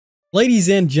Ladies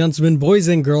and gentlemen, boys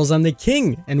and girls, I'm the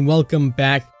King, and welcome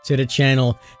back to the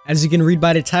channel. As you can read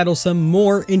by the title, some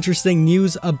more interesting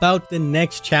news about the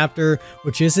next chapter,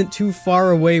 which isn't too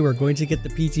far away. We're going to get the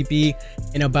PTB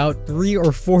in about 3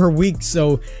 or 4 weeks,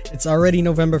 so it's already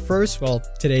November 1st. Well,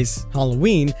 today's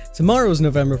Halloween, tomorrow's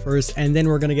November 1st, and then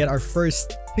we're going to get our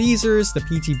first teasers, the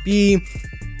PTB.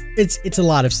 It's a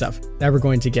lot of stuff that we're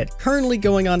going to get. Currently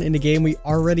going on in the game, we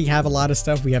already have a lot of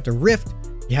stuff. We have the Rift,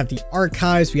 we have the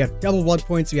archives, we have double blood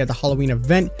points, we have the Halloween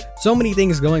event. So many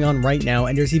things going on right now,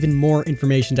 and there's even more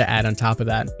information to add on top of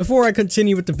that. Before I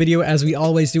continue with the video, as we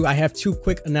always do, I have 2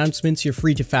 quick announcements. You're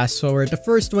free to fast forward. The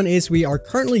first one is we are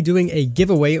currently doing a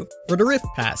giveaway for the Rift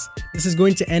Pass. This is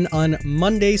going to end on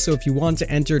Monday, so if you want to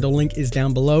enter, the link is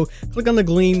down below. Click on the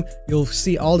Gleam, you'll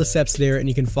see all the steps there and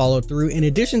you can follow through. In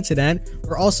addition to that,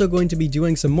 we're also going to be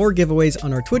doing some more giveaways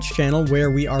on our Twitch channel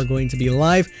where we are going to be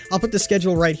live. I'll put the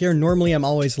schedule right here. Normally I'm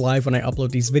always live when I upload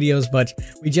these videos, but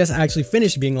we just actually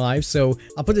finished being live, so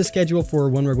I'll put the schedule for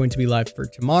when we're going to be live for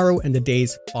tomorrow and the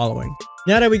days following.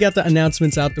 Now that we got the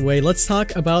announcements out the way, let's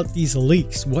talk about these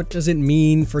leaks. What does it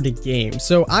mean for the game?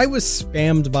 So I was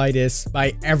spammed by this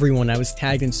by everyone. I was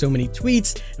tagged in so many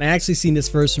tweets, and I actually seen this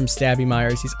first from Stabby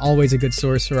Myers. He's always a good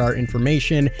source for our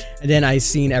information. And then I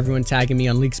seen everyone tagging me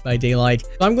on Leaks by Daylight.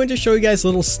 So I'm going to show you guys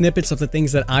little snippets of the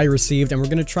things that I received, and we're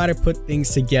going to try to put things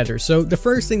together. So the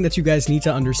first thing that you guys need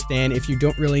to understand, if you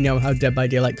don't really know how Dead by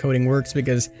Daylight coding works,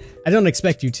 because I don't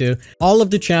expect you to, all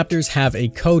of the chapters have a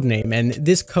code name, and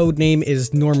this code name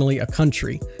is normally a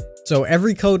country. So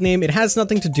every code name, it has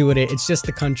nothing to do with it, it's just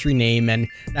the country name, and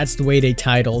that's the way they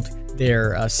titled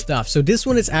their stuff. So this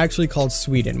one is actually called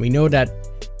Sweden. We know that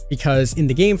because in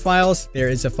the game files, there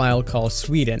is a file called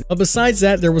Sweden. But besides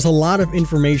that, there was a lot of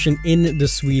information in the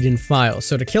Sweden file.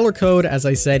 So the killer code, as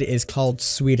I said, is called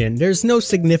Sweden. There's no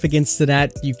significance to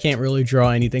that. You can't really draw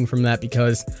anything from that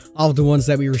because all of the ones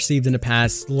that we received in the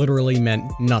past literally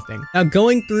meant nothing. Now,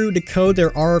 going through the code,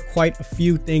 there are quite a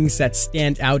few things that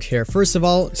stand out here. First of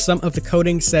all, some of the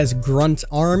coding says grunt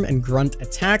arm and grunt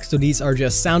attack. So these are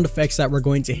just sound effects that we're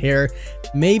going to hear.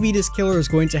 Maybe this killer is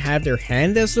going to have their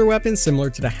hand as their weapon, similar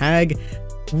to the hag.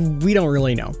 We don't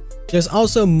really know. There's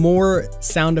also more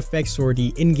sound effects for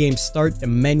the in-game start, the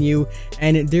menu,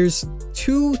 and there's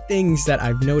 2 things that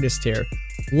I've noticed here.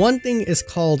 One thing is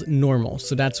called normal,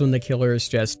 so that's when the killer is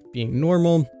just being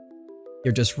normal.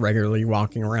 You're just regularly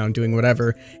walking around doing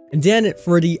whatever. And then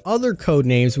for the other code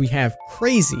names, we have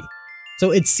crazy. So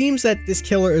it seems that this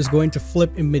killer is going to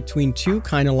flip in between 2,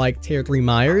 kind of like Tier 3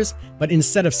 Myers, but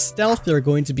instead of stealth, they're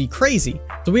going to be crazy.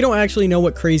 So we don't actually know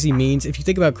what crazy means. If you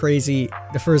think about crazy,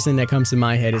 the first thing that comes to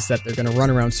my head is that they're going to run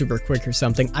around super quick or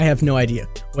something. I have no idea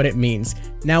what it means.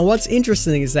 Now, what's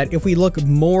interesting is that if we look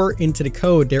more into the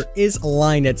code, there is a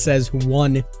line that says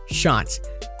 1 shot.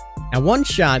 Now, 1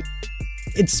 shot,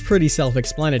 it's pretty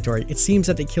self-explanatory. It seems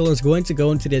that the killer is going to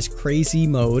go into this crazy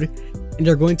mode, and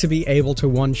they're going to be able to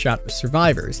one-shot the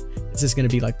survivors. Is this going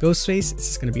to be like Ghostface? Is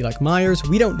this going to be like Myers?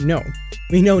 We don't know.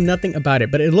 We know nothing about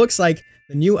it, but it looks like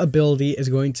the new ability is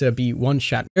going to be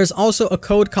one-shot. There's also a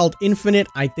code called Infinite.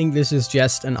 I think this is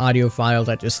just an audio file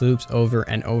that just loops over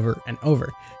and over and over.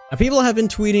 Now, people have been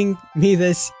tweeting me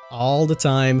this all the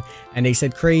time, and they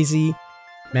said crazy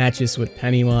matches with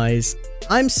Pennywise.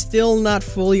 I'm still not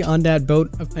fully on that boat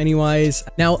of Pennywise.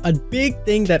 Now, a big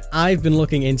thing that I've been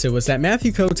looking into was that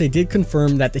Matthew Coates did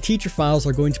confirm that the teacher files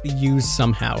are going to be used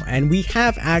somehow, and we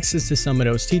have access to some of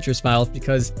those teachers files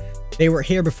because they were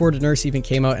here before the nurse even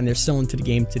came out, and they're still into the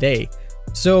game today.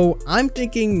 So I'm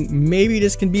thinking maybe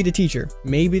this can be the teacher.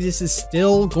 Maybe this is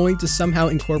still going to somehow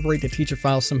incorporate the teacher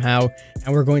file somehow,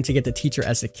 and we're going to get the teacher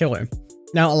as the killer.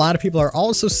 Now, a lot of people are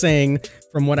also saying,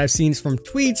 from what I've seen from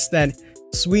tweets, that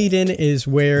Sweden is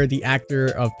where the actor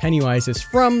of Pennywise is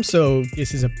from, so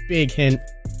this is a big hint.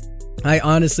 I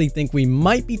honestly think we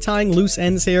might be tying loose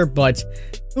ends here, but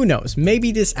who knows?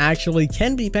 Maybe this actually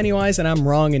can be Pennywise and I'm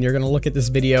wrong, and you're gonna look at this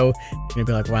video and you're gonna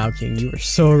be like, wow, King, you are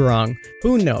so wrong.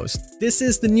 Who knows? This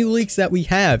is the new leaks that we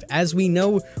have. As we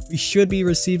know, we should be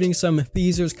receiving some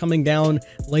teasers coming down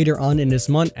later on in this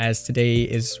month, as today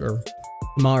is, or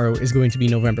tomorrow is going to be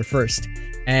November 1st.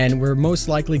 And we're most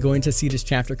likely going to see this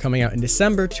chapter coming out in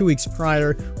December, 2 weeks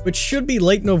prior, which should be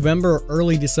late November or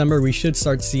early December. We should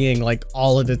start seeing like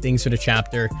all of the things for the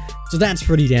chapter. So that's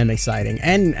pretty damn exciting.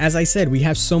 And as I said, we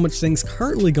have so much things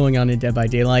currently going on in Dead by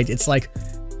Daylight. It's like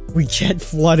we get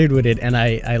flooded with it, and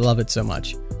I love it so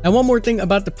much. And one more thing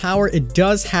about the power, it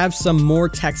does have some more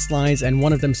text lines, and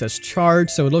one of them says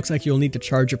charge, so it looks like you'll need to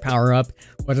charge your power up,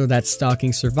 whether that's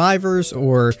stalking survivors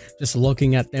or just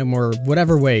looking at them or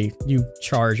whatever way you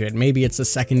charge it. Maybe it's a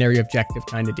secondary objective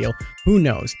kind of deal. Who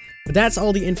knows? But that's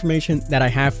all the information that I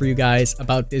have for you guys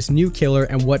about this new killer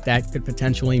and what that could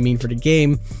potentially mean for the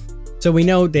game. So we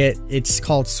know that it's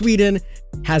called Sweden,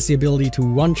 has the ability to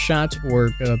one-shot, or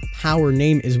the power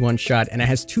name is one-shot, and it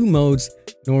has 2 modes,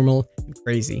 normal and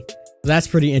crazy. So that's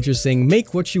pretty interesting.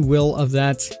 Make what you will of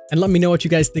that, and let me know what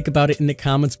you guys think about it in the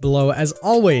comments below. As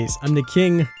always, I'm the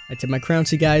King. I tip my crown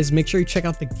to you guys. Make sure you check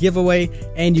out the giveaway,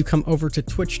 and you come over to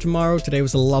Twitch tomorrow. Today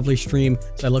was a lovely stream,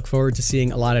 so I look forward to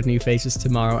seeing a lot of new faces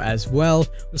tomorrow as well.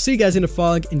 We'll see you guys in the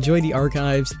fog. Enjoy the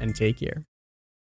archives, and take care.